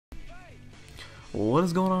What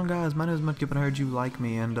is going on, guys? My name is Mudkip and I heard you like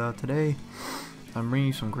me, and today I'm bringing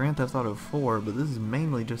you some Grand Theft Auto 4, but this is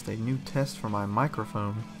mainly just a new test for my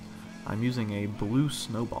microphone. I'm using a blue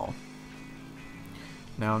snowball.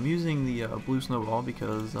 Now I'm using the blue snowball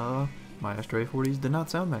because my Astro A40s did not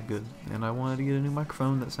sound that good, and I wanted to get a new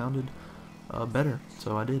microphone that sounded better,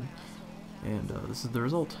 so I did. And this is the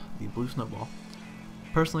result, the blue snowball.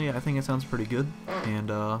 Personally, I think it sounds pretty good,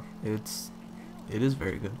 and it is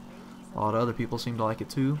very good. A lot of other people seem to like it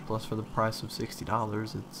too, plus for the price of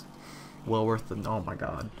 $60, it's well worth the... Oh my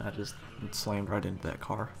god, I just slammed right into that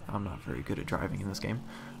car. I'm not very good at driving in this game,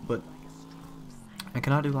 but I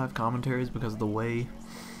cannot do live commentaries because of the way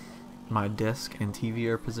my desk and TV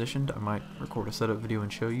are positioned. I might record a setup video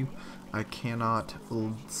and show you. I cannot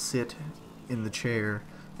sit in the chair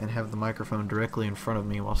and have the microphone directly in front of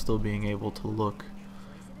me while still being able to look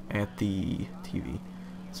at the TV.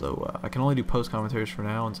 So I can only do post commentaries for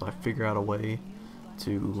now until I figure out a way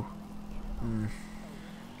to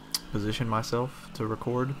position myself to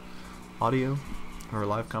record audio or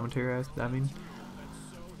live commentary, I mean.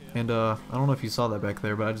 And I don't know if you saw that back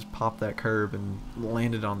there, but I just popped that curb and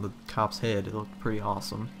landed on the cop's head. It looked pretty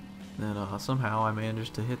awesome. And somehow I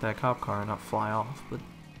managed to hit that cop car and not fly off. But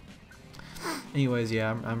anyways,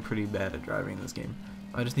 yeah, I'm pretty bad at driving in this game.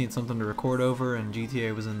 I just need something to record over, and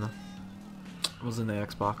GTA was in the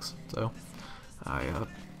Xbox, so I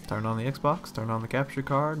turned on the Xbox, turned on the capture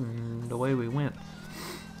card, and away we went.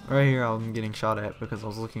 Right here I'm getting shot at because I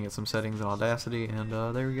was looking at some settings in Audacity, and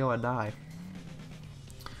there we go, I die.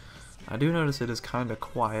 I do notice it is kind of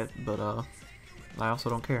quiet, but I also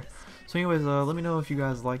don't care. So anyways, let me know if you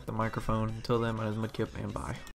guys like the microphone. Until then, my name is Mudkip, and bye.